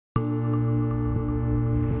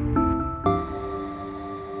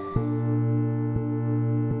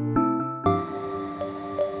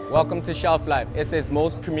Welcome to Shelflife, SA's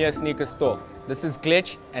most premier sneaker store. This is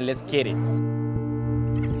Glitch, and let's get it.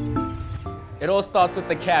 It all starts with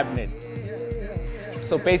the cabinet.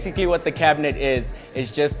 So basically what the cabinet is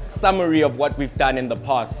just summary of what we've done in the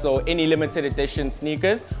past. So any limited edition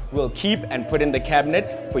sneakers we'll keep and put in the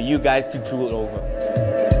cabinet for you guys to drool over.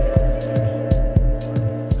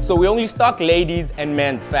 So we only stock ladies and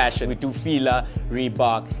men's fashion. We do Fila,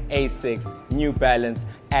 Reebok, Asics, New Balance,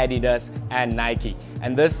 Adidas, and Nike.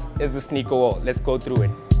 And this is the sneaker wall. Let's go through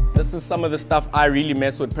it. This is some of the stuff I really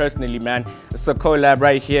mess with personally, man. It's a collab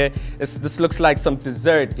right here. This looks like some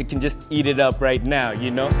dessert. You can just eat it up right now,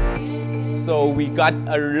 you know? So we got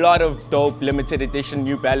a lot of dope limited edition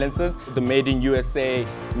New Balances. The made in USA,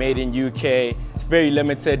 made in UK. It's very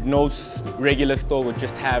limited. No regular store would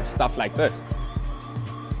just have stuff like this.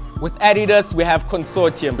 With Adidas, we have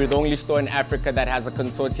Consortium. We're the only store in Africa that has a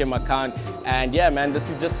Consortium account. And yeah, man, this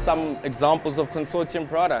is just some examples of Consortium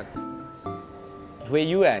products. Where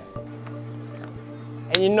you at?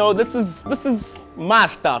 And you know, this is my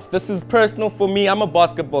stuff. This is personal for me. I'm a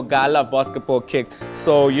basketball guy. I love basketball kicks.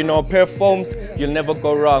 So, you know, a pair of foams, you'll never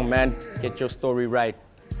go wrong, man. Get your story right.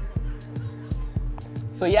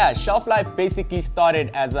 So yeah, Shelflife basically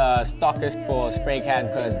started as a stockist for spray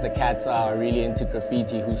cans because the cats are really into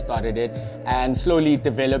graffiti who started it, and slowly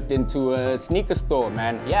developed into a sneaker store,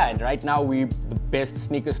 man. Yeah, and right now we're the best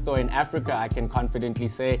sneaker store in Africa, I can confidently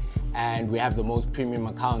say, and we have the most premium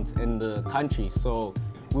accounts in the country. So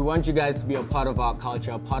we want you guys to be a part of our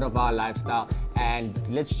culture, a part of our lifestyle, and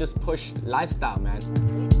let's just push lifestyle, man.